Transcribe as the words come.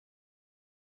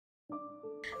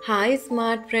Hi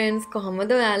smart friends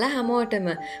කොහොමද ඔයාලා හැමෝටම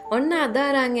ඔන්න අද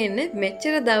අරන් එන්නේ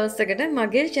මෙච්චර දවසකට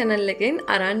මගේ channel එකෙන්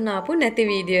අරන් ආපු නැති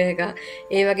වීඩියෝ එකක්.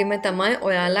 ඒ වගේම තමයි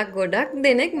ඔයාලා ගොඩක්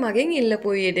දෙනෙක් මගෙන්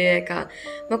ඉල්ලපු වීඩියෝ එකක්.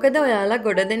 මොකද ඔයාලා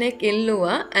ගොඩ දෙනෙක්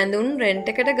ඉල්ලුවා ඇඳුම් රෙන්ට්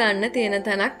එකට ගන්න තියෙන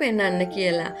තැනක් පෙන්වන්න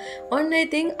කියලා. ඔන්න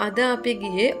ඉතින් අද අපි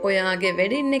ගියේ ඔයාගේ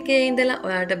වෙඩින් එකේ ඉඳලා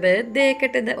ඔයාට බර්ත්ඩේ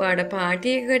එකටද ඔයාට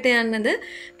පාටි එකකට යන්නද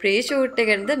ප්‍රී ෂූට්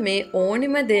එකකටද මේ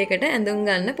ඕනිම දෙයකට ඇඳුම්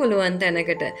ගන්න පුළුවන්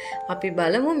තැනකට. අපි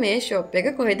බලමු මේ ෂොප් එක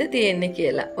කොහෙද තියෙන්නේ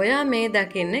කියලා. ඔයා මේ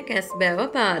දකින්නේ කැස්බෑව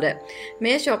පාර.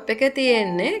 මේ ෂොප් එක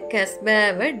තියෙන්නේ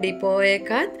කැස්බෑව ඩිපෝ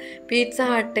එකත් පීට්සා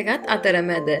හට් එකත්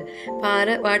අතරමැද.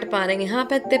 ඔයාට පාරෙන් එහා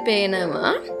පැත්තේ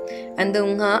පේනවා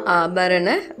ඇඳුම් හා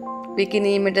ආභරණ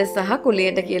විකිණීමට සහ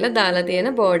කුලියට කියලා දාලා තියෙන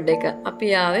බෝඩ් එක.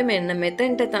 අපි ආවේ මෙන්න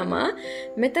මෙතෙන්ට තමා.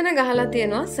 මෙතන ගහලා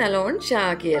තියෙනවා සැලෝන්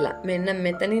ෂා කියලා. මෙන්න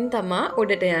මෙතනින් තමා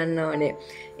උඩට යන්න ඕනේ.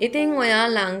 ඉතින් ඔයා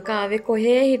ලංකාවේ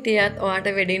කොහේ හිටියත් ඔයාට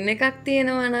වෙඩින් එකක්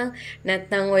තියෙනවා නම්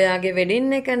නැත්නම් ඔයාගේ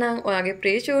වෙඩින් එක නම් ඔයාගේ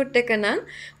ප්‍රී ෂූට් එක නම්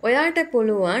ඔයාට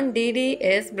පුළුවන්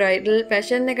DDS Bridal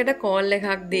Fashion එකට කෝල්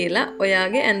එකක් දීලා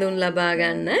ඔයාගේ ඇඳුම් ලබා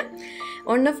ගන්න.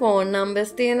 ඔන්න ෆෝන්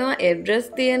නම්බර්ස් තියෙනවා, ඇඩ්‍රස්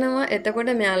තියෙනවා. එතකොට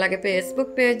මෙයාලගේ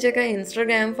Facebook page එක,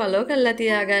 Instagram follow කරලා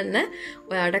තියාගන්න.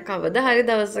 ඔයාට කවදා හරි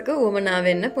දවසක උවමනා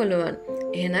වෙන්න පුළුවන්.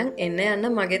 එහෙනම් එන්න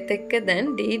යන්න මගෙත් එක්ක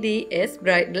දැන් DDS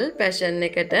Bridal Fashion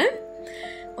එකට.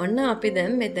 ඔන්න අපි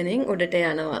දැන් මෙතනින් උඩට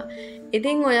යනවා.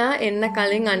 ඉතින් ඔයා එන්න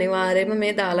කලින් අනිවාර්යයෙන්ම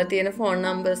මේ දාලා තියෙන ෆෝන්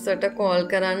නම්බර්ස් වලට කෝල්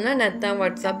කරන්න නැත්නම්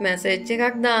WhatsApp message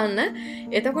එකක් දාන්න.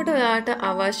 එතකොට ඔයාට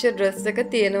අවශ්‍ය ඩ්‍රෙස් එක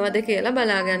තියෙනවද කියලා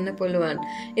බලා ගන්න පුළුවන්.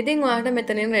 ඉතින් ඔයාට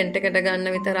මෙතනින් රෙන්ට් එකට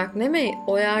ගන්න විතරක් නෙමෙයි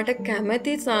ඔයාට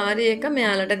කැමති සාරි එක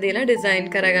මෙයාලට දීලා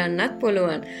ඩිසයින් කරගන්නත්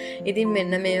පුළුවන්. ඉතින්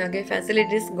මෙන්න මේ වගේ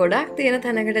ෆැසිලිටිස් ගොඩක් තියෙන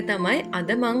තැනකට තමයි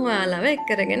අද මම ඔයාලව එක්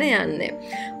කරගෙන යන්නේ.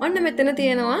 ඔන්න මෙතන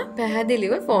තියෙනවා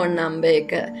පැහැදිලිව ෆෝන් නම්බර්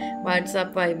එක.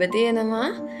 WhatsApp Viber තියෙනවා.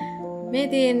 මේ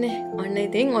තියෙන්නේ ඔන්න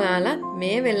ඉතින් ඔයාලා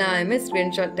මේ වෙලාවෙම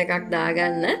ස්ක්‍රීන්ෂොට් එකක්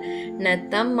දාගන්න.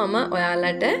 නැත්නම් මම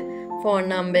ඔයාලට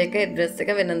ෆෝන් නම්බර් එක ඇඩ්‍රස් එක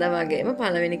වෙනදා වගේම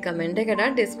පළවෙනි කමෙන්ට් එකට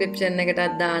ඩිස්ක්‍රිප්ෂන්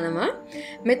එකටත් දානවා.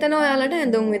 මෙතන ඔයාලට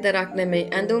ඇඳුම් විතරක් නෙමෙයි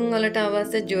ඇඳුම් වලට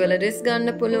අවශ්‍ය ජුවලරිස්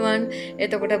ගන්න පුළුවන්.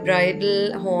 එතකොට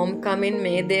බ්‍රයිඩල් හෝම් කමින්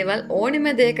මේ දේවල් ඕනිම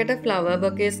දෙයකට ෆ්ලවර්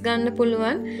බොකේස් ගන්න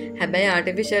පුළුවන්. හැබැයි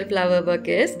ආටිෆිෂල් ෆ්ලවර්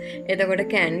බොකේස්. එතකොට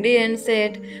කැන්ඩි ඇන්ඩ්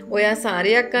සෙට්. ඔයා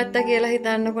සාරියක් ගත්තා කියලා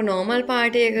හිතන්නකො නෝමල්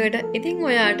පාටි එකකට. ඉතින්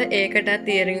ඔයාට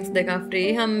ඒකටත් ඉයරින්ග්ස් දෙකක් ෆ්‍රී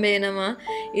හම්බ වෙනවා.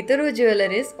 ඊතර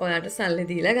ජුවලරිස් ඔයාට සල්ලි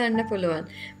දීලා ගන්න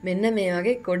පුළුවන්. මෙන්න මේ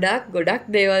වගේ ගොඩක්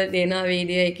දේවල් දෙනවා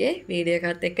වීඩියෝ එකේ.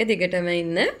 වීඩියෝ එකත් එක්ක දිගටම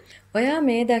ඉන්න. ඔයා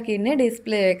මේ දකින්නේ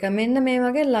ඩිස්ප්ලේ එක. මෙන්න මේ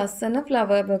වගේ ලස්සන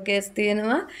ෆ්ලවර් බොකේස්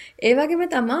තියෙනවා. ඒ වගේම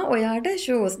තමයි ඔයාට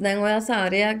ෂූස්. දැන් ඔයා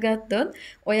සාරියක් ගත්තොත්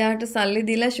ඔයාට සල්ලි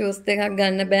දීලා ෂූස් දෙකක්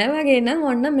ගන්න බෑ වගේ නම්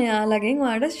ඔන්න මෙයාලගෙන්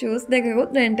ඔයාට ෂූස්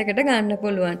දෙකකුත් රෙන්ට් එකට ගන්න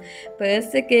පුළුවන්.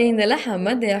 පර්ස් එකේ ඉඳලා හැම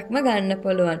දෙයක්ම ගන්න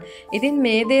පුළුවන්. ඉතින්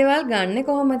මේ දේවල් ගන්න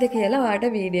කොහොමද කියලා ඔයාට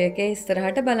වීඩියෝ එකේ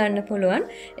ඉස්සරහට බලන්න පුළුවන්.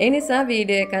 ඒ නිසා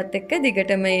වීඩියෝ එකත් එක්ක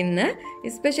දිගටම ඉන්න.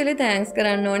 ස්පෙෂලි තෑන්ක්ස්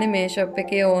කරන්න ඕනේ මේ ෂොප්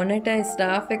එකේ ඕනට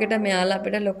ස්ටාෆ් එකට මෙයාලා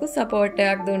අපිට ලොකු සපෝට්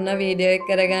එකක් දුන්නා වීඩියෝ එක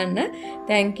කරගන්න.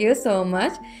 thank you so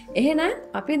much. එහෙනම්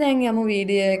අපි දැන් යමු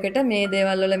වීඩියෝ එකට. මේ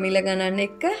දේවල් වල මිල ගණන්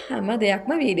එක්ක හැම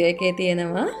දෙයක්ම වීඩියෝ එකේ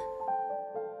තියෙනවා.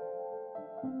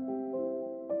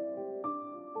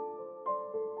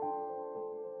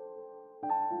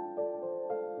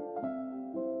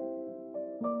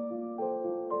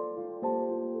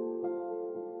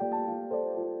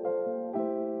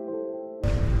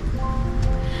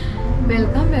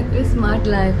 වෙල්කම් බැක් ටු ස්මාර්ට්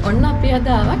ලයිෆ්. ඔන්න අපි අද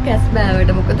ආවා කැස්බෑවට.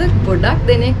 මොකද ගොඩක්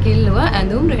දෙනෙක් ඉල්ලුවා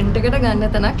ඇඳුම් රෙන්ට් එකට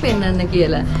ගන්න තැනක් පෙන්වන්න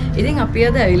කියලා. ඉතින් අපි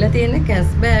අද ඇවිල්ලා තියෙන්නේ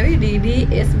කැස්බෑවේ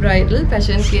DDS Bridal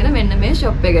Fashion කියන මෙන්න මේ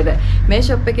ෂොප් එකට. මේ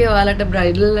ෂොප් එකේ ඔයාලට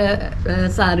බ්‍රයිඩල්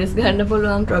සාරීස් ගන්න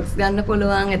පුළුවන්, ෆ්‍රොක්ස් ගන්න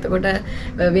පුළුවන්. එතකොට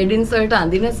වෙඩින්ස් වලට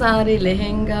අඳින සාරි,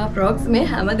 ලෙහෙංගා, ෆ්‍රොක්ස් මේ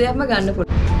හැම දෙයක්ම ගන්න පුළුවන්.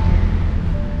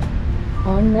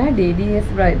 ඔන්න DDS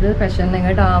Bridal Fashion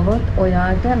එකට ආවොත්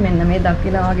ඔයාට මෙන්න මේ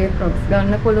දකිනා වගේ ෆ්‍රොක්ස්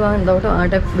ගන්න පුළුවන්. එතකොට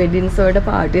ඔයාට වෙඩින්ස් වලට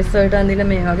පාටිස් වලට අඳින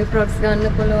මේ වගේ ෆ්‍රොක්ස්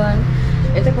ගන්න පුළුවන්.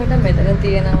 එතකොට මෙතන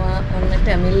තියෙනවා ඔන්න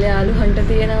ටැමිල් යාළුවන්ට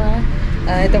තියෙනවා.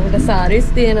 එතකොට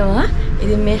සාරීස් තියෙනවා.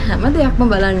 ඉතින් මේ හැම දෙයක්ම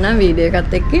බලන්න වීඩියෝ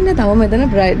එකත් එක්ක ඉන්න. තව මෙතන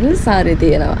බ්‍රයිඩල් සාරි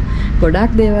තියෙනවා.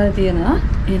 ගොඩක් දේවල් තියෙනවා.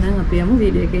 එහෙනම් අපි යමු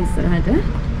වීඩියෝ එකේ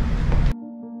ඉස්සරහට.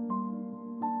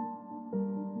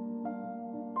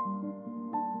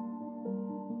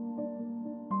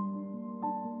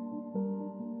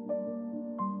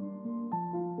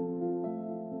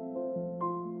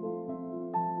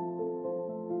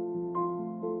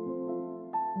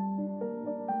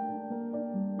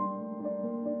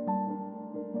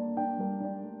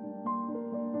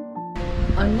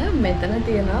 ඔන්න මෙතන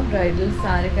තියෙනවා බ්‍රයිඩල්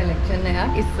සාරි කලෙක්ෂන්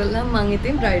එකක්. ඉස්සෙල්ලා මම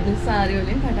ඉතින් බ්‍රයිඩල් සාරි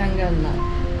වලින් පටන් ගන්නවා.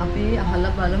 අපි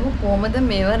අහලා බලමු කොහමද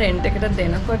මේවා රෙන්ට් එකට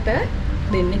දෙනකොට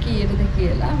දෙන්නේ කීයටද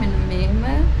කියලා. මෙන්න මේම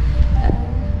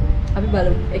අපි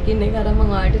බලමු. එකින් එක අර මම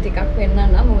ඔයාලට ටිකක්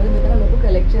පෙන්නන්නම්. මොකද මෙතන ලොකු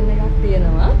කලෙක්ෂන් එකක්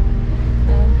තියෙනවා.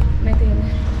 මේ තියෙන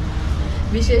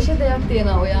විශේෂ දෙයක්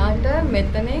තියෙනවා. ඔයාට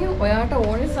මෙතනින් ඔයාට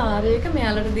ඕනේ සාරි එක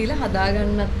මෙයාලට දීලා හදා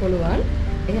ගන්නත් පුළුවන්.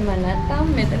 එහෙම නැත්නම්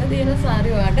මෙතන තියෙන සාරි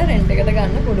ඔයාට රෙන්ට් එකට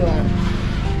ගන්න පුළුවන්.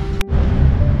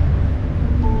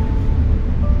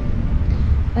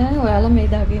 ඔයාලා මේ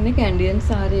දකින්නේ කැන්ඩියන්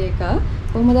සාරි එක.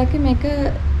 කොහොමද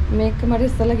මේක මට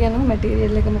ඉස්සලා කියනවා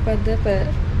මැටීරියල් එක මොකද්ද?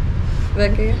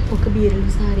 वर्क ఒక బీరల్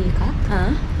సారీ එක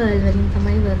පර්ල් වලින්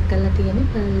තමයි වර්ක් කරලා තියෙන්නේ.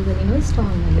 පර්ල් වලින් ස්ටෝන්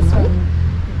වලින්.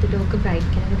 ඒකට ඔක බ්‍රයිඩ්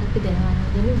කෙනෙකුට අපි දෙනවා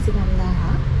නේද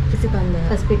 25000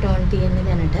 ෆස්ට් පිට ඔන් තියෙන්නේ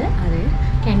දැනට. අර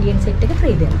කැන්ඩියන් සෙට් එක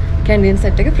ෆ්‍රී දෙනවා. කැන්ඩියන්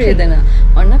සෙට් එක ෆ්‍රී දෙනවා.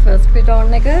 ඔන්න ෆස්ට් පිට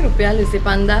ඔන් එක රුපියල්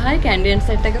 25000යි කැන්ඩියන්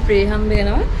සෙට් එක ෆ්‍රී හම්බ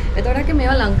වෙනවා. එතකොට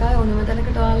මේවා ලංකාවේ ඕනම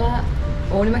තැනකට ඔයාලා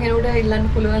ඕනම කෙනෙකුට ඉල්ලන්න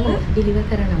පුළුවන්. ඩෙලිවර්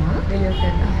කරනවා.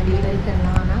 ඩෙලිවරි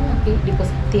කරනවා නම් අපි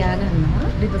ඩිපොසිට් තියාගන්නවා.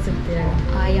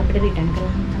 ආයි අපිට රිටර්න්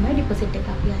කරලා තමයි ඩිපොසිට් එක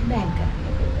අපි ආයි බෑන්ක් කරන්නේ.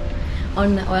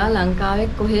 ඔන්න ඔයා ලංකාවේ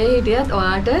කොහේ හිටියත්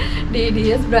ඔයාට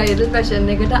DDS බ්‍රයිඩල් ෆැෂන්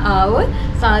එකට ආවොත්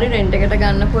සාරි රෙන්ට් එකට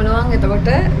ගන්න පුළුවන්. එතකොට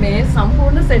මේ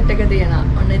සම්පූර්ණ සෙට් එක තියෙනවා.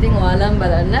 ඔන්න ඉතින් ඔයාලම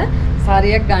බලන්න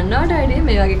සාරියක් ගන්නවට වැඩිය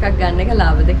මේ වගේ එකක් ගන්න එක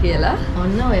ලාභද කියලා.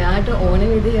 ඔන්න ඔයාට ඕන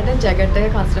විදිහට ජැකට්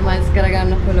එක කස්ටමයිස්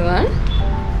කරගන්න පුළුවන්.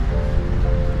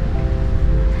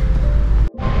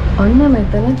 ඔන්න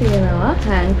මෙතන තියෙනවා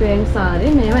හෑන්ඩ් පේන්ට් සාරි.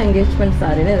 මේවා එන්ගේජ්මන්ට්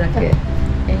සාරි නේද අක්කේ?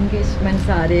 එන්ගේජ්මන්ට්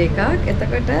සාරි එකක්.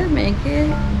 එතකොට මේකේ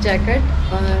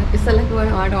ජැකට් ඉස්සෙල්ලා කිව්වා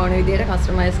ඔයාලට ඕන විදිහට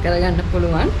කස්ටමයිස් කරගන්න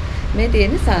පුළුවන්. මේ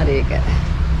තියෙන සාරි එක.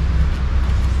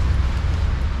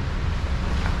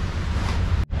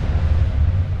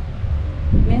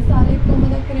 මේ සාරි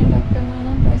කොහොමද කරන්නේ කරනවා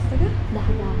නම් ප්‍රයිස් එක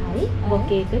 10000යි.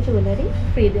 බොකේ එක ජුවලරි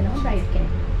ෆ්‍රී දෙනවා බ්‍රයිඩ්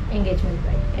කෙනෙක්.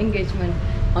 එන්ගේජ්මන්ට්.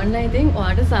 ඔන්න ඉතින්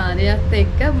ඔයාට සාරියත්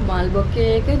එක්ක මල් බොකේ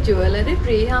එක ජුවලරි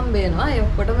ෆ්‍රී හම්බ වෙනවා. ඒ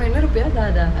ඔක්කොටම වෙන රුපියල්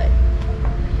 10000යි.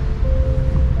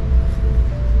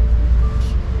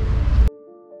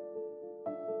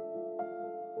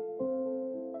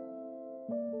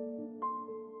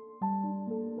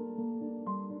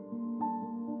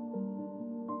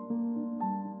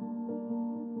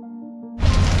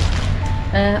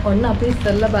 ඔන්න අපි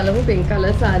ඉස්සෙල්ලා බලමු පින්ක්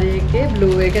කලර් සාරි එකේ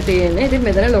බ්ලූ එක තියෙන්නේ. ඉතින්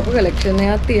මෙතන ලොකු කලෙක්ෂන්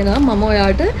එකක් තියෙනවා. මම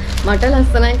ඔයාට මට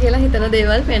ලස්සනයි කියලා හිතන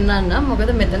දේවල් පෙන්වන්නම්.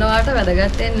 මොකද මෙතන ඔයාට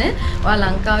වැදගත් වෙන්නේ ඔයා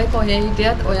ලංකාවේ කොහේ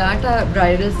හිටියත් ඔයාට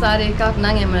බ්‍රයිඩල් සාරි එකක් නම්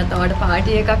එහෙම නැත්නම් ඔයාට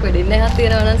පාටි එකක් වෙඩින් එකක්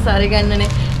තියෙනවා නම් සාරි ගන්නනේ.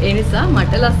 ඒ නිසා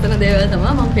මට ලස්සන දේවල්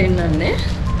තමයි මම පෙන්වන්නේ.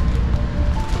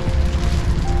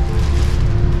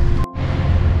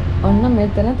 ඔන්න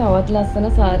මෙතන තවත් ලස්සන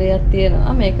සාරියක්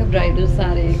තියෙනවා. මේක බ්‍රයිඩල්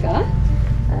සාරි එකක්.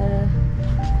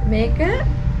 මේක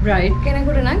බ්‍රයිඩ්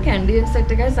කෙනෙකුට නම් කැන්ඩියන්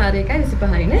සෙට් එකයි සාරි එකයි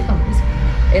 25යි නේ.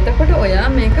 එතකොට ඔයා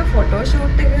මේක ෆොටෝ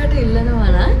ෂූට් එකකට ඉල්ලනවා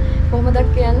නම් කොහොමද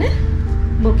කියන්නේ?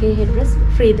 බොකේ හෙඩ් ඩ්‍රස්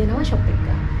ෆ්‍රී දෙනවා ෂොප් එක.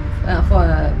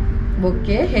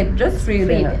 බොකේ හෙඩ් ඩ්‍රස් ෆ්‍රී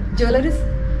දෙනවා.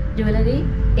 ජුවලරි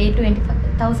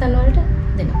 25000 වලට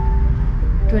දෙනවා.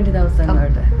 20000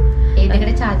 වලට. ඒ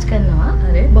දෙකට charge කරනවා.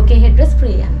 බොකේ හෙඩ් ඩ්‍රස්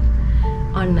ෆ්‍රී යනවා.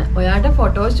 ඔන්න ඔයාට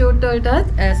ෆොටෝ ෂූට්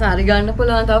වලට සාරි ගන්න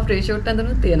පුළුවන්. තව ෆ්‍රී ෂූට්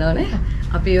අඳුනුත් තියෙනවානේ.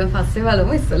 අපි ඒව පස්සේ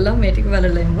බලමු. ඉස්සෙල්ලා මේ ටික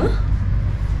බලලා ඉමු.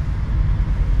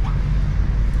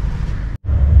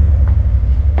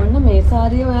 ඔන්න මේ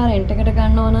සාරිය ඔයා රෙන්ට් එකට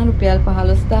ගන්නවා නම් රුපියල්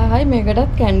 15000යි.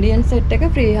 මේකටත් කැන්ඩියන් සෙට් එක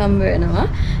ෆ්‍රී හම්බ වෙනවා.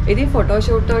 ඉතින් ෆොටෝ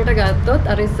ෂූට් වලට ගත්තොත්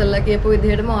අර ඉස්සෙල්ලා කියපු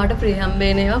විදිහටම ඔයාට ෆ්‍රී හම්බ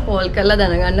වෙන ඒවා කෝල් කරලා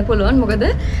දැනගන්න පුළුවන්. මොකද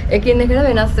එකින් එකට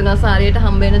වෙනස් වෙනවා. සාරියට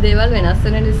හම්බ වෙන දේවල් වෙනස්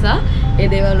වෙන නිසා ඒ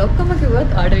දේවල් ඔක්කොම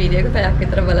කිව්වොත් ඔයාට වීඩියෝ එක පැයක්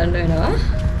විතර බලන්න වෙනවා.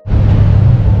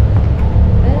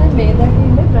 මේ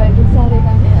දකින්නේ බ්‍රයිඩල් සාරි එකක්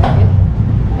නේ.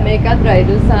 මේකත්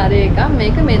බ්‍රයිඩල් සාරි එකක්.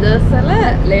 මේක මේ දවස්වල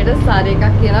ලේටස්ට් සාරි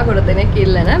එකක් කියලා ගොඩ දෙනෙක්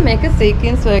ඉල්ලන. මේක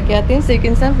සීක්වෙන්ස් වර්ක් එකක් තියෙන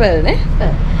සීක්වෙන්ස් ඇන් පර්ල් නේ.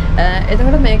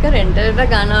 එතකොට මේක රෙන්ට් එකට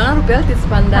ගන්නවා නම් රුපියල්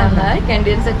 35000යි.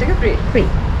 කැන්ඩියන් සෙට් එක ෆ්‍රී.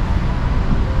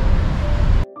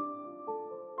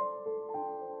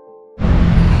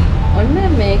 ඔන්න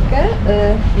මේක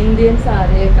ඉන්දියන්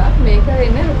සාරි එකක්. මේක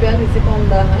වෙන්නේ රුපියල්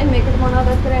 25000යි. මේකට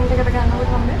මොනවද රෙන්ට් එකට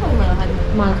ගන්නකොට හම්බෙන්නේ කොහොමද?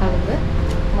 මල් කලර්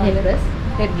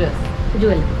හෙඩ් ඩ්‍රස්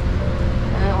ජුවලරි.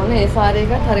 ඔන්න ඒ සාරි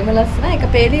එකත් හරිම ලස්සනයි. එක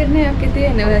පේලියන්නේ එකක්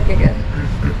තියෙන්නේ ඔය එක.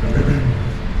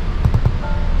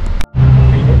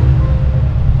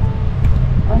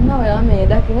 ඔන්න ඔයා මේ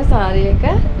දකින සාරි එක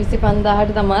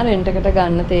 25000ට තමයි රෙන්ට් එකට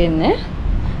ගන්න තියෙන්නේ.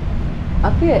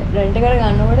 අපි රෙන්ට් එකට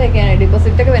ගන්නකොට ඒ කියන්නේ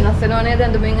ඩිපොසිට් එක වෙනස් වෙනව නේද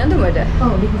ඇඳුමින් ඇඳුමට?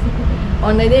 ඔව් ඩිපොසිට් එක.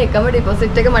 ඔන්න ඉතින් එකම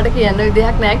ඩිපොසිට් එක මට කියන්න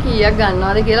විදිහක් නැහැ කීයක්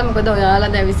ගන්නවද කියලා. මොකද ඔයාලා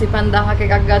දැන් 25000ක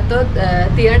එකක් ගත්තොත්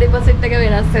තියෙන ඩිපොසිට් එක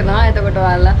වෙනස් වෙනවා. එතකොට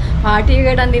ඔයාලා පාටි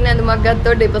එකකට අඳින්න ඇඳුමක්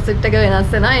ගත්තොත් ඩිපොසිට් එක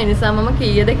වෙනස් වෙනවා. ඒ නිසා මම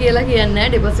කීයද කියලා කියන්නේ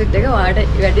නැහැ. ඩිපොසිට් එක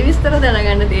ඔයාලට වැඩි විස්තර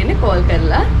දැනගන්න තියෙන්නේ කෝල්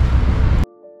කරලා.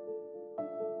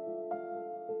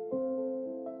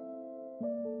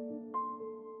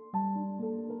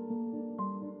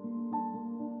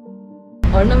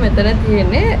 ඔන්න මෙතන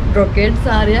තියෙන්නේ brocade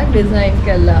සාරියක් ඩිසයින්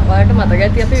කළා. ඔයාලට මතක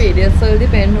ඇති අපි වීඩියෝස්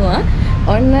වලදී පෙන්නුවා.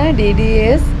 ඔන්න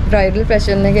DDS bridal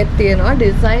fashion එකේ තියෙනවා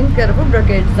ඩිසයින් කරපු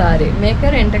brocade සාරි. මේක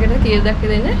රෙන්ට් එකට කීයදක්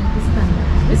දෙන්නේ?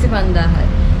 25000යි.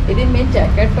 ඉතින් මේ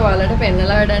ජැකට් ඔයාලට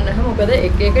පෙන්නලා වැඩක් නැහැ. මොකද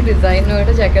එක එක ඩිසයින්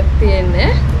වලට ජැකට් තියෙන්නේ.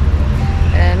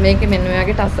 මේකේ මෙන්න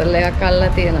ඔයාගේ ටසල් එකක්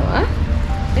අල්ලලා තියෙනවා.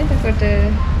 එතකොට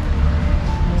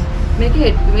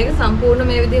මේක සම්පූර්ණ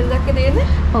මේ විදිහට දැක්කේ තියෙන්නේ?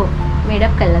 ඔව්.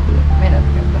 මේඩප් කරලා තියෙනවා. මේඩප්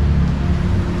කරලා.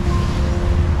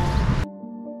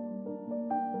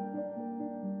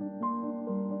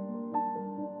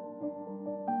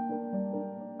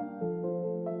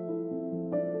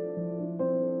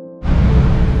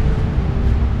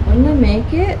 ඔන්න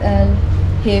මේකේ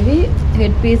heavy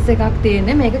head piece එකක්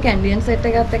තියෙන්නේ. මේක කැන්ඩියන් සෙට්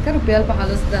එකත් එක්ක රුපියල්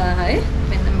 15000යි.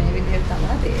 මෙන්න මේ විදිහට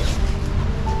තමයි තියෙන්නේ.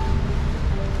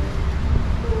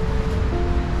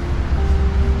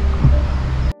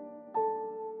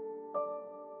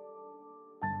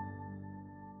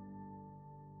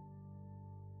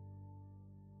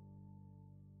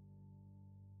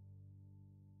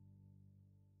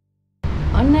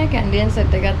 ඔන්න කැන්ඩියන්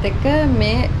සෙට් එකත් එක්ක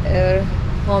මේ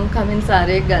හෝම් කමින්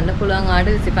සාරි එක ගන්න පුළුවන් ආඩ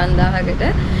 25000කට.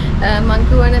 මං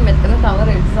කියවනේ මෙතන තව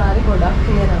රෙඩ් සාරි ගොඩක්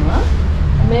තියෙනවා.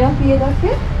 මේවා කීයදක්?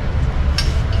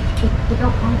 ඒක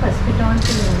ඔක්කොම ෆස්ට් ටෝන්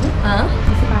තියෙන්නේ.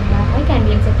 25000යි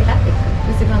කැන්ඩියන් සෙට් එකත් එක්ක.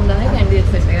 25000යි කැන්ඩියන්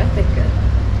සෙට් එකත් එක්ක.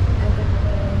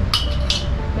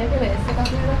 මේක ලේස් එකක්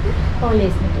නේද? ඔව්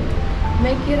ලේස් නෙට්.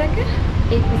 මේක කීයදක්?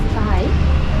 125යි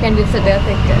කැන්ඩියන් සෙට් එකත්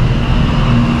එක්ක.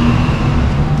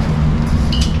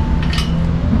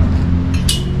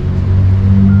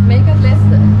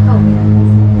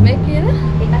 මේ කියන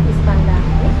එකක්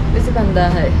 25000යි.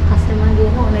 25000යි. කස්ටමර්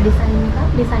ගෙන ඕන ඩිසයින් එකක්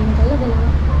ඩිසයින් කරලා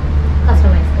දෙනවා.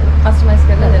 කස්ටමයිස්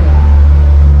කරලා දෙනවා.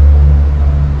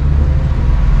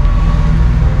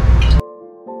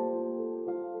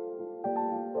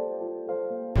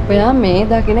 ඔයා මේ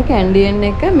දකින කැන්ඩියන්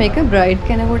එක මේක බ්‍රයිඩ්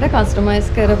කෙනෙකුට කස්ටමයිස්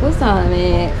කරපු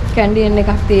මේ කැන්ඩියන්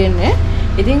එකක් තියෙන්නේ.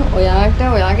 ඉතින් ඔයාට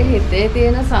ඔයාගේ හිතේ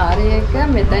තියෙන සාරි එක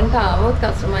මෙතනට ආවොත්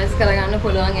කස්ටමයිස් කරගන්න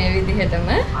පුළුවන් ඒ විදිහටම.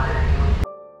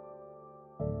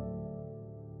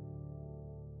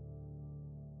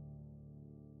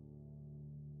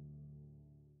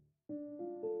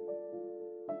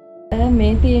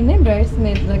 මේ තියෙන්නේ බ්‍රයිඩ්ස්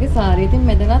මේඩ්ස්ලගේ සාරි. ඉතින්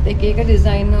මෙතනත් එක එක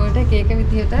ඩිසයින් වලට එක එක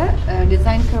විදිහට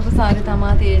ඩිසයින් කරපු සාරි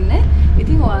තමයි තියෙන්නේ.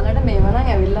 ඉතින් ඔයාලට මේවා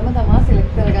නම් ඇවිල්ලාම තමයි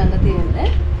සිලෙක්ට් කරගන්න තියෙන්නේ.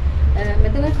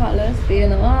 මෙතන කලර්ස්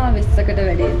තියෙනවා 20කට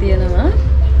වැඩි තියෙනවා.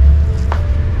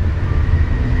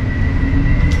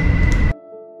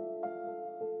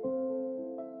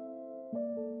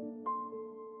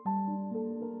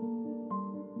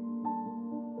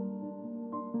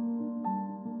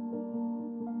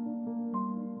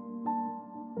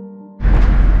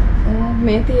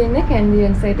 මේ තියෙන්නේ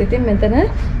කැන්ඩියන් සෙට්. ඉතින් මෙතන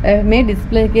මේ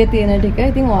ඩිස්ප්ලේ එකේ තියෙන ටික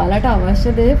ඉතින් ඔයාලට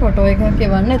අවශ්‍ය දේ ෆොටෝ එකක්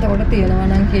එවන්න. එතකොට තියෙනවා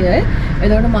නම් කියයි.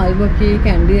 එතකොට මල්බොකී,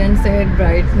 කැන්ඩියන් සෙට්,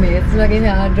 බ්‍රයිඩ්ස් මේඩ්ස්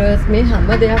වගේ ආඩර්ස් මේ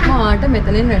හැම දෙයක්ම ඔයාලට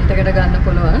මෙතනින් රෙන්ට් එකට ගන්න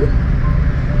පුළුවන්.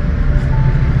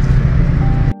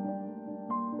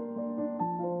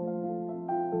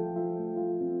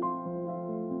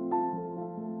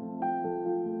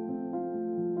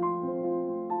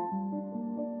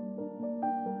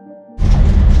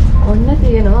 ඔන්න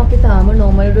තියෙනවා අපි තාම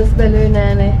normal dress බැලුවේ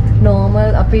නෑනේ.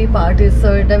 normal අපි parties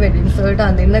වලට weddings වලට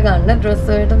අඳින්න ගන්න dress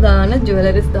වලට දාන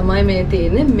jewelleries තමයි මේ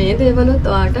තියෙන්නේ. මේ දේවලුත්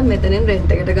ඔයාලට මෙතනින්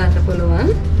rent එකට ගන්න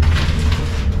පුළුවන්.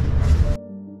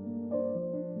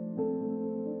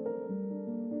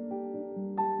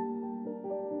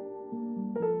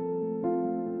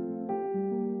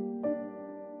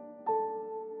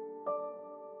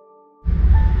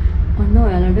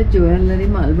 jewellery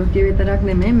මල්බොකේ විතරක්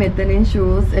නෙමෙයි මෙතනින්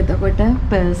shoes එතකොට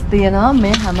purse තියෙනවා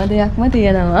මේ හැම දෙයක්ම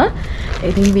තියෙනවා.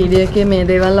 ඉතින් වීඩියෝ එකේ මේ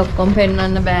දේවල් ඔක්කොම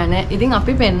පෙන්වන්න බෑනේ. ඉතින්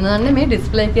අපි පෙන්වන්නේ මේ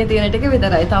ඩිස්ප්ලේ එකේ තියෙන ටික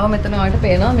විතරයි. තව මෙතන ඔයාලට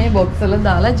පේනවා මේ box වල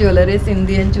දාලා jewelleries,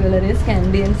 Indian jewelleries,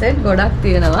 Canadian set ගොඩක්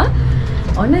තියෙනවා.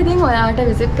 ඔන්න ඉතින් ඔයාලට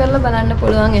visit කරලා බලන්න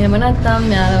පුළුවන්. එහෙම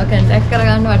නැත්නම් මෙයාලව contact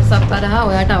කරගන්න WhatsApp කරා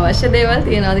ඔයාලට අවශ්‍ය දේවල්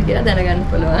තියනවාද කියලා දැනගන්න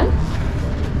පුළුවන්.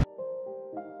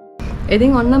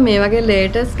 ඉතින් ඔන්න මේ වගේ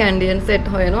latest Canadian set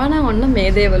හොයනවා නම් ඔන්න මේ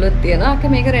දේවලුත් තියෙනවා. අක්ක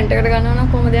මේක rent එකට ගන්නවා නම්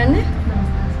කොහොමද යන්නේ?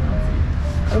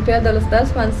 රුපියල්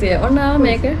 12500. ඔන්න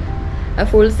මේක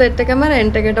full set එකම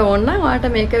rent එකට ඕන නම්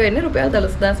ඔයාලට මේක වෙන්නේ රුපියල්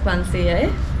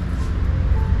 12500යි.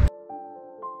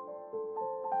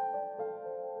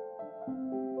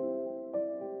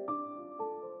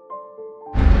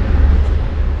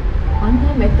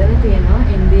 මෙතන තියෙනවා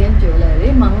Indian jewellery.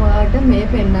 මම ඔයාලට මේ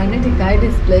පෙන්නන්නේ ටිකයි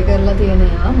ඩිස්ප්ලේ කරලා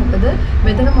තියෙනවා. මොකද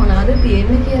මෙතන මොනවද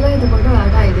තියෙන්නේ කියලා එතකොට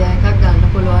ඔයාලට අයිඩියා එකක් ගන්න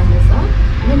පුළුවන් නිසා.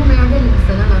 මෙන්න මේ වගේ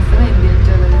ලස්සන Indian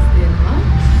jewelleries තියෙනවා.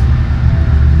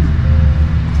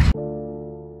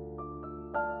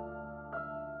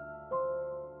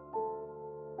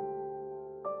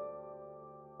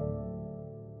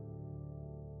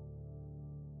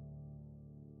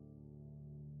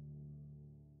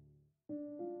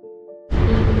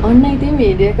 ඔන්න ඉතින්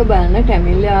වීඩියෝ එක බලන්න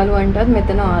ටැමිල් යාළුවන්ටත්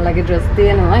මෙතන ඔයාලගේ ඩ්‍රස්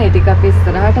තියෙනවා. ඒ ටික අපි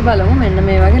ඉස්සරහට බලමු. මෙන්න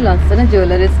මේ වගේ ලස්සන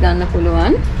ජුවලරිස් ගන්න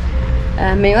පුළුවන්.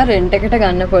 මේවා රෙන්ට් එකට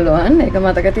ගන්න පුළුවන්. ඒක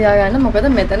මතක තියාගන්න. මොකද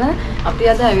මෙතන අපි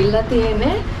අද ඇවිල්ලා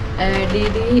තියෙන්නේ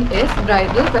DDS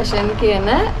Bridal Fashion කියන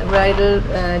bridal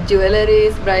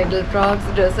jewelleries, bridal frocks,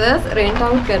 dresses rent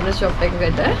out කරන shop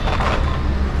එකකට.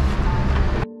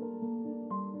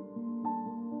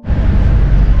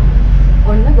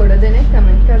 ඔන්න ගොඩ දෙනෙක්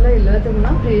කමෙන්ට් කරලා ඉල්ලලා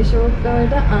තිබුණා pre-shoot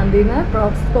වලට අඳින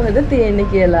frocks කොහෙද තියෙන්නේ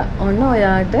කියලා. ඔන්න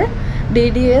ඔයාට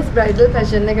DDS Bridal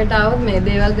Fashion එකට આવොත් මේ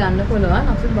දේවල් ගන්න පුළුවන්.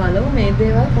 අපි බලමු මේ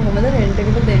දේවල් කොහොමද rent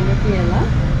එකට දෙන්නේ කියලා.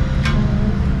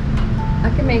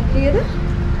 අක්කේ මේ කීයද?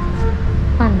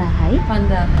 5000යි.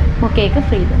 5000යි. බොකේ එක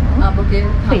ෆ්‍රී දෙනවා. බොකේ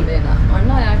හම්බ වෙනවා. ඔන්න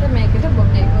ඔයාට මේකට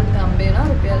බොකේ එකක් හම්බ වෙනවා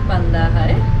රුපියල්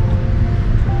 5000යි.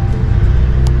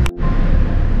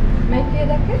 මේකේ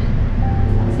දැක්කේ?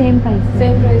 same price.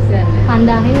 same price යන්නේ.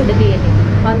 5000යි උඩ තියෙන්නේ.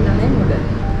 5000යි උඩ.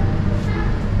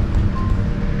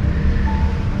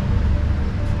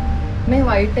 මේ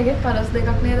white එකේ පරස් දෙකක්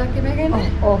නේද දැක්කේ මේක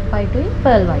එන්නේ? off white උයි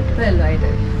pearl white. pearl white.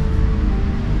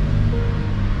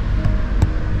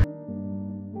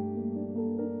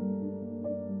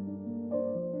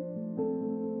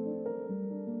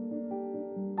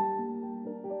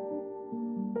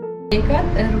 ඒකත්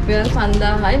රුපියල්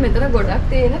 5000යි. මෙතන ගොඩක්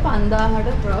තියෙන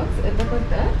 5000ට frocks.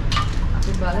 එතකොට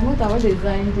අපි බලමු තව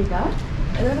ඩිසයින් ටිකක්.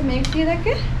 එතකොට මේක කීයද?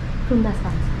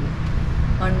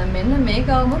 3500. ඔන්න මෙන්න මේ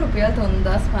ගාම රුපියල්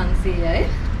 3500යි.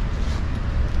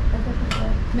 එතකොට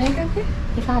මේකත් ඒක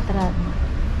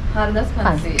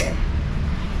 4500යි.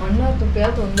 ඔන්න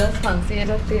රුපියල්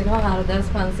 3500ටත් තියෙනවා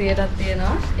 4500ටත්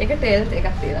තියෙනවා. ඒක ටේල්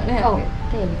එකක් තියෙනවා නේ? ඔව්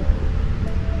ටේල් එක.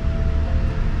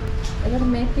 එතකොට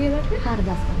මේ කීයද?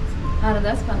 4500.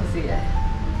 4500යි.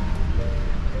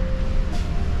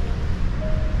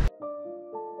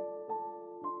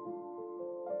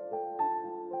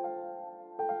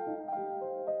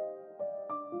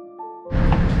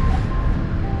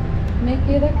 මේ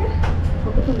කීයද?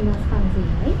 ඔක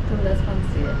 3500යි.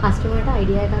 3500යි. කස්ටමර්ට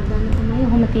අයිඩියා එකක් ගන්න තමයි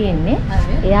ඔහොම තියෙන්නේ.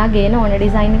 හරි. එයා ගේන ඕන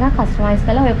ඩිසයින් එකක් කස්ටමයිස්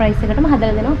කරලා ඔය ප්‍රයිස් එකටම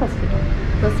හදලා දෙනවා ෆස්ට් එක.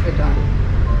 ෆස්ට් එක.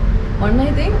 ඔන්න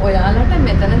ඉතින් ඔයාලට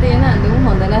මෙතන තියෙන ඇඳුම්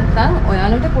හොඳ නැත්නම්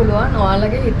ඔයාලට පුළුවන්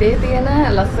ඔයාලගේ හිතේ තියෙන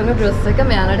ලස්සන ඩ්‍රස් එක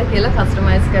මෙයාලට කියලා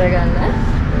කස්ටමයිස් කරගන්න.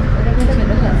 එතකොට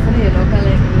මෙතන ලස්සන yellow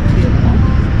color එකක් තියෙනවා.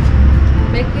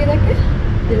 මේක කීයද?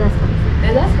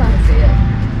 2500යි.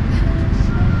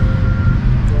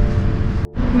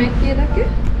 මේක කීයද?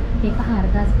 ඒක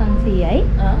 4500යි.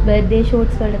 බර්ත්ඩේ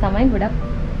ෂූට්ස් වලට තමයි ගොඩක්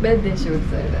බර්ත්ඩේ ෂූට්ස්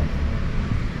වලට.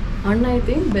 ඔන්න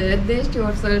ඉතින් බර්ත්ඩේ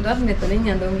ෂූට්ස් වලටත් මෙතනින්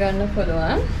ඇඳුම් ගන්න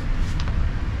පුළුවන්.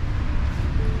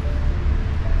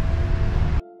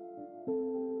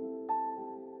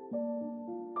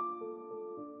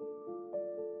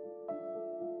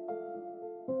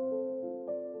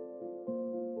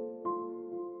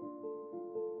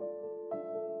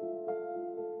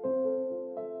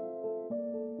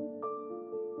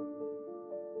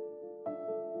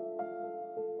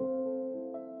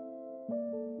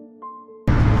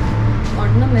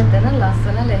 ඔන්න මෙතන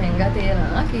ලස්සන ලෙහෙංගා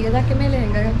තියෙනවා. කීයදක් මේ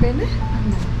ලෙහෙංගා එකක් වෙන්නේ?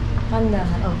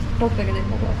 5000. ඔව්. ටොප් එක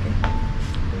දෙන්නකෝ. ඕකේ.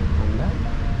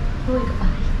 5000. ඔය එක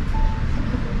පායි.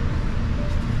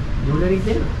 ජුවලරි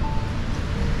දෙන්න.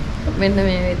 මෙන්න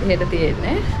මේ විදිහට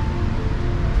තියෙන්නේ.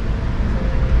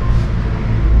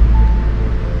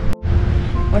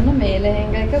 ඔන්න මේ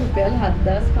ලෙහෙංගා එක රුපියල්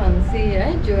 7500යි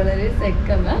ජුවලරිස්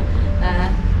එක්කම.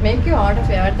 මේකේ ඕඩර්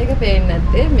ෆෙයාර්ට් එක පේන්නේ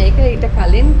නැත්තේ. මේක ඊට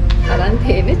කලින් අරන්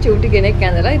තියෙන්නේ චූටි කෙනෙක්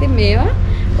ඇඳලා. ඉතින් මේවා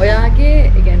ඔයාගේ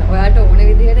يعني ඔයාට ඕන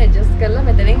විදිහට ඇඩ්ජස්ට් කරලා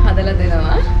මෙතනින් හදලා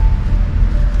දෙනවා.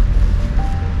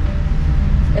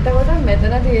 එතකොට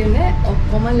මෙතන තියෙන්නේ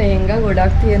ඔක්කොම ලෙහෙංගා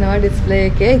ගොඩක් තියෙනවා ඩිස්ප්ලේ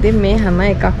එකේ. ඉතින් මේ හැම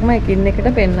එකක්ම එකින් එකට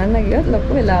පෙන්වන්න ගියොත්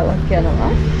ලොකු වෙලාවක්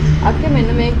යනවා. අක්කේ මෙන්න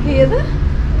මේක කීයද?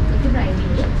 ඒක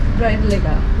බ්‍රයිඩල්. බ්‍රයිඩල් එක.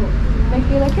 මේක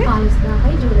කීයද?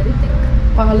 15000යි ජුවලරිත් එක්ක.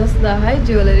 15000යි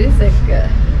ජුවලරිස් එක්ක.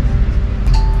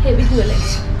 Heavy jewellery.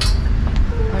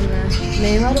 ඔන්න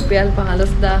මේවා රුපියල්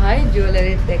 15000යි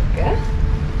ජුවලරිත් එක්ක.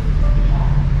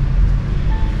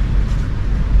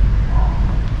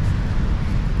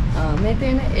 මේ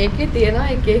තියෙන ඒකේ තියෙනවා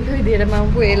එක එක විදිහට මම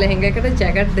පුවේ ලෙහෙංගාකට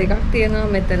ජැකට් දෙකක් තියෙනවා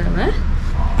මෙතනම.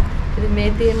 ඉතින්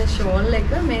මේ තියෙන ෂෝල්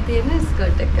එක, මේ තියෙන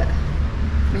ස්කර්ට් එක.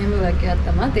 මෙහෙම වගේක්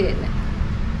තමයි තියෙන්නේ.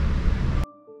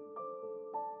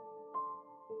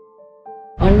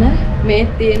 ඔන්න මේ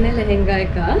තියෙන ලෙහෙංගා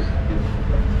එක,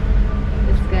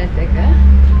 ස්කර්ට් එක.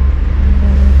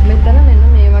 මෙතන මෙන්න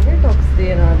මේ වගේ টොප්ස්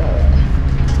තියෙනවා තව.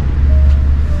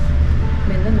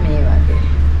 මෙන්න මේ වගේ.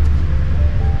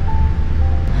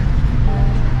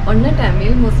 ඔන්න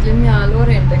ටැමිල් මුස්ලිම් යාළුවෝ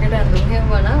රෙන්ට් එකට ඇඳුම්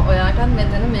ගෙවුවා නම් ඔයාටත්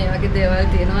මෙතන මේ වගේ දේවල්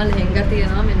තියෙනවා. ලෙහෙංගා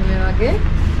තියෙනවා මෙන්න මේ වගේ.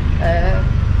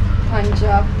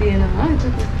 පංජාබ් තියෙනවා.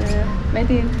 එතකොට මේ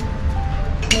තියෙන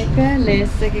මේක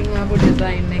ලේස් එකකින් ආපු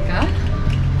ඩිසයින් එක.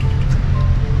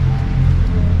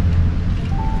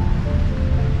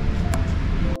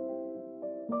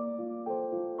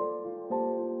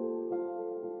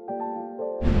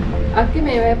 අක්කි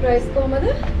මේවා ප්‍රයිස් කොහමද?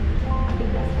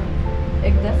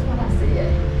 1500යි.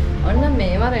 ඔන්න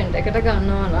මේවා රෙන්ට් එකට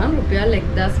ගන්නවා නම් රුපියල්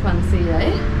 1500යි.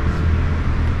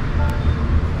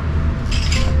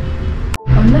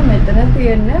 ඔන්න මෙතන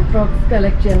තියෙන frocks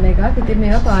collection එකක්. ඉතින්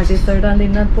මේවා parties වලට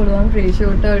අඳින්නත් පුළුවන්, free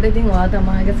shoot වලට. ඉතින් ඔයා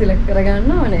තමයි ඒක select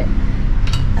කරගන්න ඕනේ.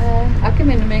 අක්කි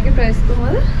මෙන්න මේකේ price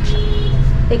කොහමද?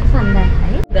 ඒක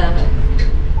 5000යි.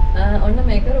 1000. ඔන්න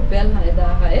මේක රුපියල්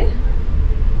 6000යි.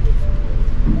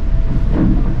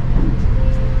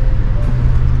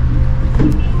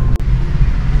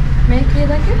 මේක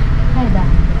කීයදක? 6000.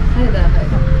 6000යි.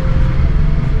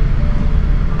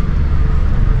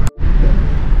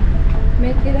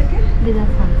 මේක කීයදක?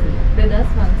 2500.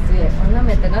 2500යි. ඔන්න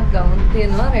මෙතනත් ගවුම්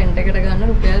තියෙනවා රෙන්ට් එකට ගන්න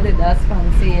රුපියල්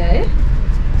 2500යි.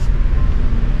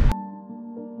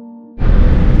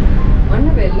 ඔන්න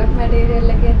වෙල්වෙට් මැටීරියල්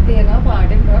එකේ තියෙනවා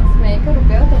පාටි ෆ්‍රොක්ස්. මේක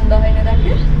රුපියල් 3000යි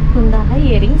නේද? 3000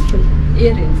 earrings free.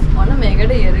 earrings. ඔන්න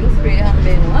මේකට earrings free හම්බ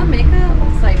වෙනවා. මේක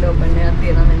සයිඩ් ඕපන් එකක්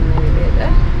තියෙනවා මෙන්න මේ විදිහට.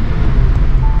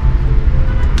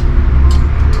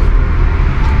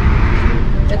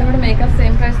 එතකොට මේක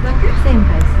same price දාක? Same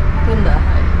price.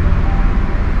 3000යි.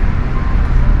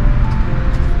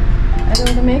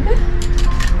 එතකොට මේක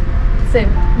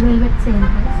same Velvet same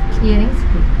price. Earrings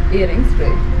free. earrings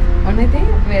free. ඔන්න ඉතින්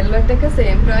velvet එක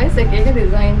same price එක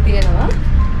design තියෙනවා.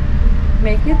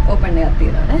 මේකෙත් open එකක්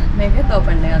තියෙනවා නේ. මේකෙත්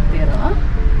open එකක් තියෙනවා.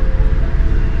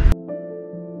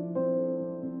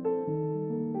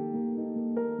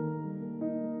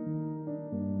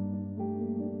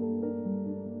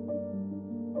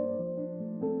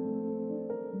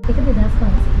 ඒක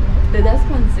 2500.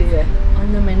 2500යි.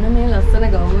 ඔන්න මෙන්න මේ ලස්සන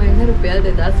ගවුම එක රුපියල්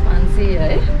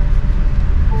 2500යි.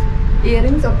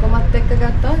 earrings ඔක්කොමත් එක්ක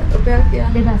ගත්තා රුපියල්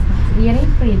කියන්නේ 2500.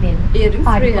 Earrings free දෙන්න. earrings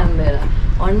free හම්බෙලා.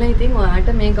 ඔන්න ඉතින් ඔයාට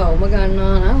මේ ගවුම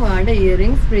ගන්නවා නම් ඔයාට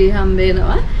earrings free හම්බ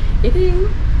වෙනවා. ඉතින්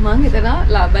මං හිතනවා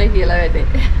ලාභයි කියලා වැඩේ.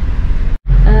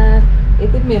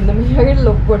 ඉතින් මෙන්න මේ වගේ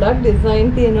ලොක් ගොඩක් ඩිසයින්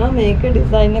තියෙනවා. මේක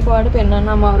ඩිසයින් එක ඔයාලට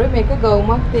පෙන්වන්න අමාරුයි. මේක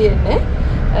ගවුමක් තියෙන්නේ.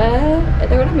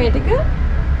 එතකොට මේ ටික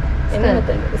එන්න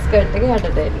මෙතන ස්කර්ට් එකේ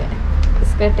යටට එන්නේ.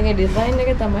 ස්කර්ට් එකේ ඩිසයින්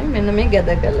එක තමයි මෙන්න මේ ගැද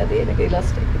කරලා තියෙන එක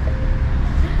ඉලාස්ටික් එක.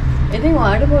 ඉතින්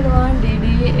ඔයාලට පුළුවන්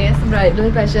DDS bridal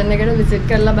fashion එකට visit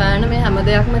කරලා බලන්න. මේ හැම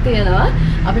දෙයක්ම තියෙනවා.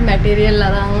 අපි material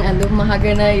අරන් ඇඳුම්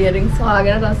මහගෙන earrings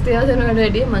හොයාගෙන රස්තිය හදනවට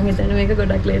වැඩිය මම හිතන්නේ මේක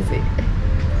ගොඩක් ලේසියි.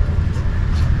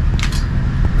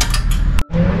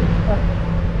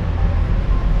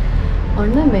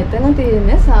 ඔන්න මෙතන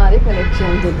තියෙන්නේ saree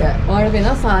collection ටික. ඔයාලට වෙන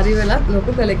saree වලත්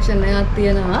ලොකු collection එකක්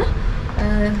තියෙනවා.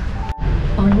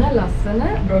 ඔන්න ලස්සන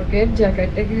brocade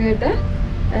jacket එකකට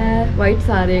white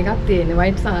saree එකක් තියෙනවා.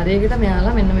 white saree එකට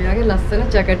මෙයාලා මෙන්න මේ වගේ ලස්සන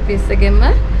jacket piece එකෙන්ම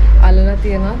අල්ලලා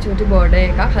තියෙනවා චූටි border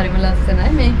එකක්. හරිම ලස්සනයි.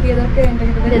 මේක කීයදක් රෙන්ට්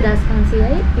එකකට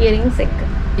 2500යි earrings එක.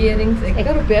 earrings එක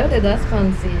රුපියල්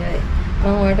 2500යි. මම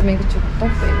ඔයාලට මේක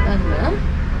චුට්ටක් පෙන්නන්න.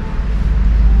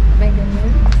 මේක නේ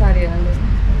saree නේද?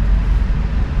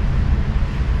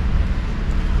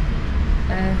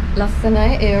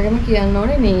 ලස්සනයි. ඒ වගේම කියන්න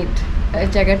ඕනේ neat.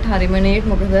 ජැකට් හරිම neat.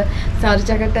 මොකද saree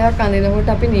ජැකට් එකක් අඳිනකොට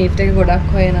අපි neat එක ගොඩක්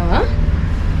හොයනවා.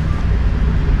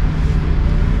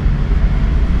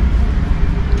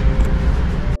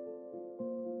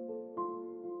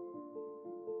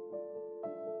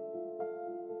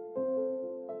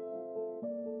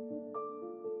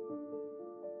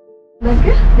 දැක්ක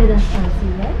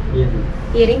 2500යි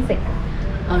earrings එක.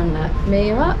 අන්න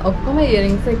මේවා ඔක්කොම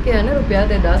earrings එක යන රුපියල්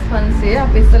 2500.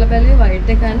 අපි ඉස්සෙල්ලා බැලුවේ white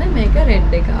එක යන මේක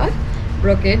red එකක්.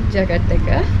 brocade jacket එක.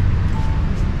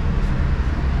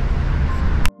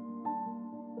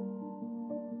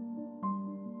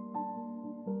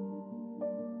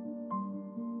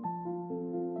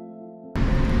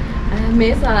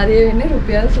 මේ saree වෙන්නේ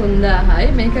රුපියල් 3000යි.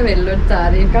 මේක velvet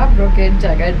saree එකක්, brocade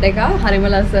jacket එකක්. හරිම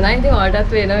ලස්සනයි. ඉතින්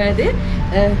ඔයාලටත් වෙනවා ඇති.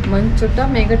 මං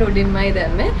චුට්ටක් මේකට උඩින්මයි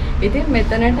දැම්මේ. ඉතින්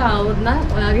මෙතනට ආවොත් නම්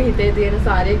ඔයාගේ හිතේ තියෙන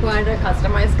saree එක ඔයාලට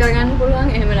කස්ටමයිස් කරගන්න පුළුවන්.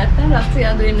 එහෙම නැත්නම් රස්සිය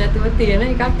අඳු වෙන්නේ නැතුව තියෙන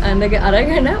එකක්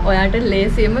අරගෙන ඔයාලට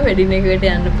ලේසියෙන්ම වෙඩින් එකකට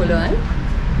යන්න පුළුවන්.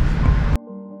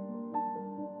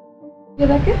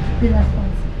 කීයදක?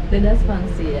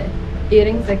 2500යි.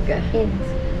 earrings එක. earrings.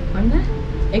 ඔන්න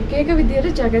එක එක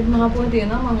විදියට ජැකට් මහපුව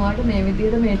තියෙනවා. මම ඔයාලට මේ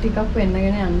විදියට මේ ටිකක්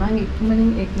පෙන්නගෙන යන්නම්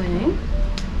ඉක්මනින්.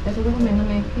 එතකොට මෙන්න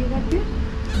මේ කීයදක?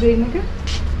 green එක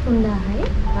 3000යි.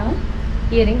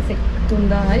 earrings එක.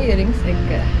 3000යි earrings එක.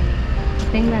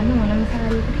 දැන් ගන්න මොනම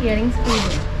saree එකට earrings free.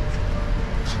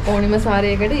 ඕනිම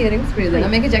saree එකට earrings free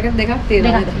දෙනවා. මේකේ jacket දෙකක්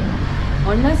තියෙනවා.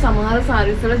 ඔන්න සමහර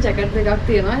sarees වල jacket දෙකක්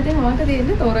තියෙනවා. ඉතින් ඔයාලට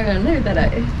තියෙන්නේ තෝරගන්න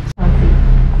විතරයි.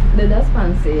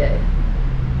 2500යි.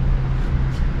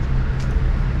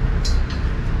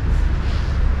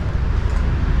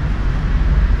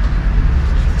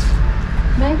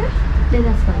 මේක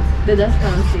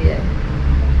 2500යි.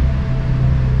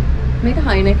 මේක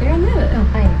high neck එකක් නේද? ඔව්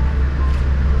high neck.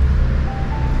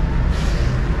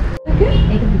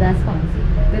 ඒක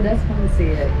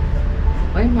 2500යි.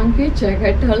 ඔය මං කිය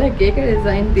ජැකට් වල එක එක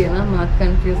ඩිසයින් තියෙනවා මාත්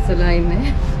කන්ෆියුස් වෙලා ඉන්නේ.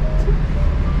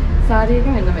 saree එක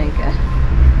මෙන්න මේක.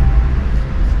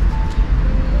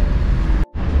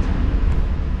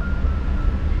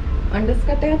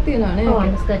 අන්ඩර්ස්කර්ට් එකක් තියෙනවා නේද? ඔව්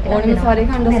අන්ඩර්ස්කර්ට් එකක්. ඕනම saree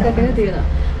එක අන්ඩර්ස්කර්ට් එකක් තියෙනවා.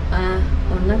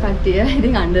 ඔන්න කට්ටිය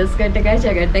ඉතින් අන්ඩර්ස්කර්ට් එකයි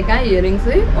ජැකට් එකයි ඉයරින්ග්ස්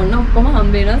ඔන්න ඔක්කොම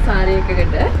හම්බ වෙනවා saree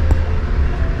එකකට.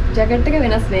 ජැකට් එක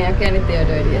වෙනස් නෑ කියන්නේ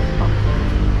ඒවට වැඩිය.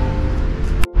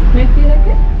 මේ කීයක?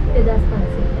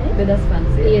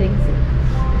 2500 earrings.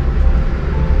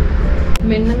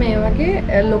 මෙන්න මේ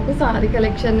වගේ ලොකු සාරි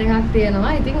කලෙක්ෂන් එකක්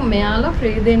තියෙනවා. ඉතින් මෙයාලා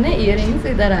ෆ්‍රී දෙන්නේ ඉයරින්ග්ස්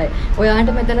විතරයි.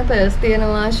 ඔයාලට මෙතන පර්ස්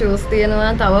තියෙනවා, ෂූස් තියෙනවා,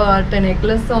 තව ඔයාලට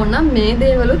නෙක්ලස් ඕන නම් මේ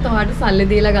දේවලුත් ඔයාලට සල්ලි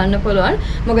දීලා ගන්න පුළුවන්.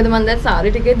 මොකද මම දැන්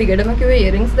සාරි ටිකේ දිගටම කිව්වේ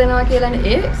ඉයරින්ග්ස් දෙනවා කියලානේ.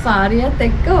 ඒ සාරියත්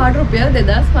එක්ක ඔයාලට රුපියල්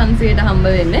 2500ට හම්බ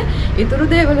වෙන්නේ. ඊටු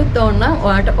දේවලුත් ඕන නම්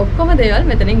ඔයාලට ඔක්කොම දේවල්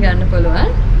මෙතනින් ගන්න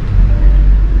පුළුවන්.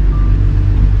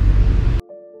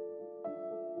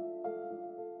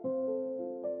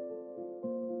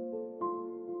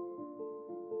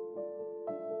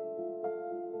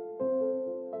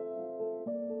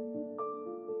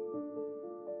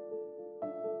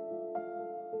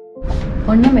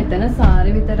 ඔන්න මෙතන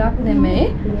සාරි විතරක් නෙමෙයි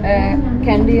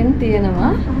කැන්ඩියන් තියෙනවා.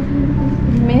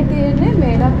 මේ තියෙන්නේ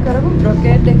මේඩක් කරපු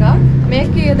බ්‍රොකේට් එකක්. මේ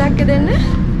කීයදක්ද දෙන්නේ?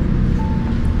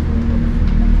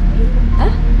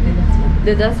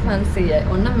 2500යි.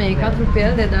 ඔන්න මේකත්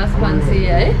රුපියල්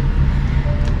 2500යි.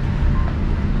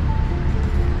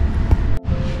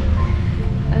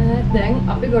 දැන්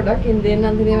අපි ගොඩක් ඉන්දියන්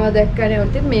අඳිනවා දැක්කනේ.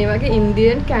 උන්ට මේ වගේ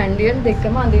ඉන්දියන් කැන්ඩියන්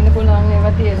දෙකම අඳින්න පුළුවන්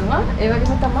ඒවා තියෙනවා. ඒ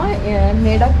වගේම තමයි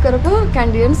මේඩක් කරපු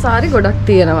කැන්ඩියන් සාරි ගොඩක්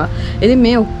තියෙනවා. ඉතින්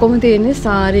මේ ඔක්කොම තියෙන්නේ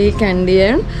සාරි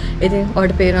කැන්ඩියන්. ඉතින්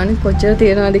ඔයාලට පේනවනේ කොච්චර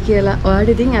තියෙනවද කියලා.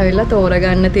 ඔයාලට ඉතින් ඇවිල්ලා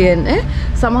තෝරගන්න තියෙන්නේ.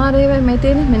 සමහර ඒවා මේ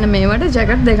තියෙන්නේ මෙන්න මේවට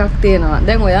ජැකට් දෙකක් තියෙනවා.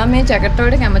 දැන් ඔයා මේ ජැකට්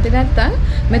වලට කැමති නැත්නම්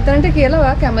මෙතනට කියලා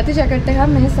ඔයා කැමති ජැකට් එකක්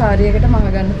මේ සාරියකට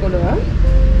මහගන්න පුළුවන්.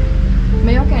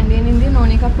 මේවා කැන්ඩියන් ඉන්දියන්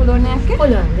ඕන එකක් පුළුවන් නෑ අක්කේ?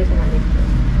 පුළුවන් දෙකමයි.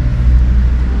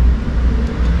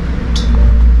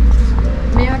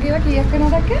 මේ වගේ ඒවා කීයක්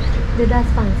වෙනවද අක්කේ?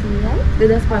 2500යි.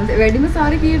 2500. වැඩිම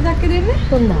සාරි කීයද අක්කේ දෙන්නේ?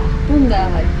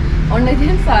 3000යි. ඔන්න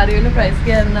ඉතින් සාරි වල ප්‍රයිස්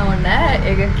කියන්න ඕනේ නෑ.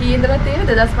 ඒක කීයදලා තියෙන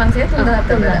 2500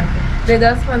 3000.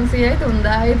 2500යි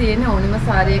 3000යි තියෙන ඕනිම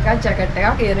සාරි එකක් ජැකට්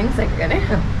එකක් ඉයරින්ග්ස්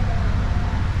එක්කනේ.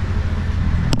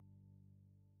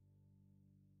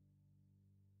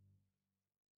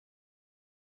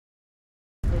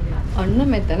 ඔන්න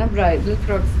මෙතන bridal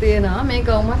frocks තියෙනවා. මේ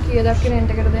ගවුමක් කීයදක් කියන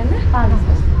රෙන්ට් එකට දෙන්නේ?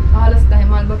 15000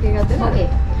 මල් බොකේ එකක් දෙනවා. ඕකේ.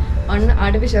 ඔන්න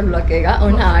artificial block එක.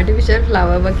 ඔන්න artificial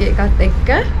flower bouquet එකත් එක්ක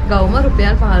ගවුම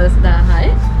රුපියල්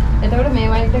 15000යි. එතකොට මේ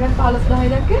white එකත්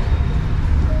 15000යි දැක්කේ?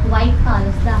 white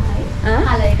 15000යි.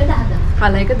 colour එක 10000යි.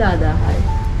 colour එක 10000යි.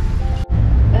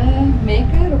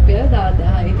 මේක රුපියල්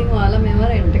 10000යි. ඉතින් ඔයාලා මේව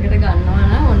රෙන්ට් එකට ගන්නවා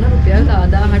නම් ඔන්න රුපියල්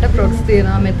 10000ට frocks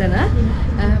තියෙනවා මෙතන.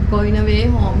 going away,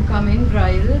 homecoming,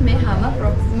 bridal මේ හැම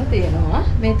frocksම තියෙනවා.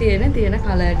 මේ තියෙන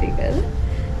colour ටික.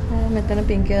 මෙතන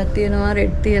pink එකක් තියෙනවා,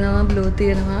 red තියෙනවා, blue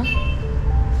තියෙනවා.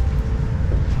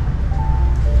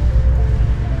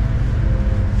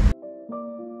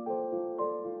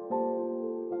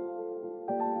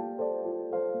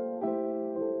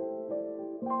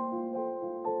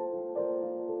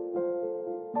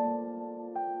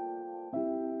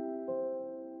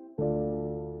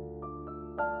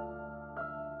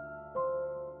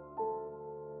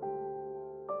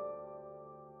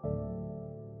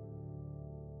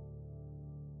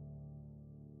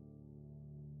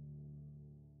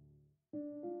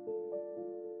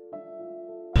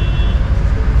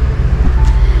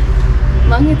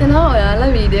 මම හිතනවා ඔයාලා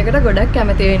වීඩියෝ එකට ගොඩක්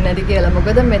කැමති වෙන්නේ නැති කියලා.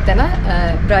 මොකද මෙතන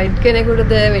බ්‍රයිඩ්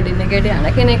කෙනෙකුටද, වෙඩින් එකකට යන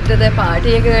කෙනෙක්ටද,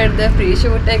 පාටි එකකටද, ෆ්‍රී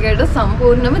ෂූට් එකකට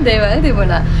සම්පූර්ණම දේවල්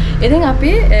තිබුණා. ඉතින්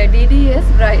අපි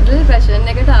DDS bridal fashion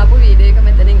එකට ආපු වීඩියෝ එක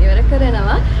මෙතනින් ඉවර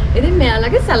කරනවා. ඉතින්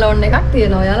මෙයාලගේ සැලොන් එකක්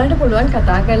තියෙනවා. ඔයාලට පුළුවන්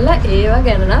කතා කරලා ඒවා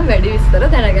ගැන නම් වැඩි විස්තර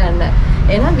දැනගන්න.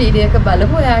 එහෙනම් වීඩියෝ එක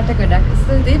බලපුවා ඔයාලට ගොඩක්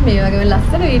ස්තුතියි. මේ වගේ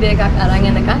ලස්සන වීඩියෝ එකක්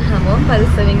අරන් එනකන් හැමෝම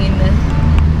පරිස්සමින් ඉන්න.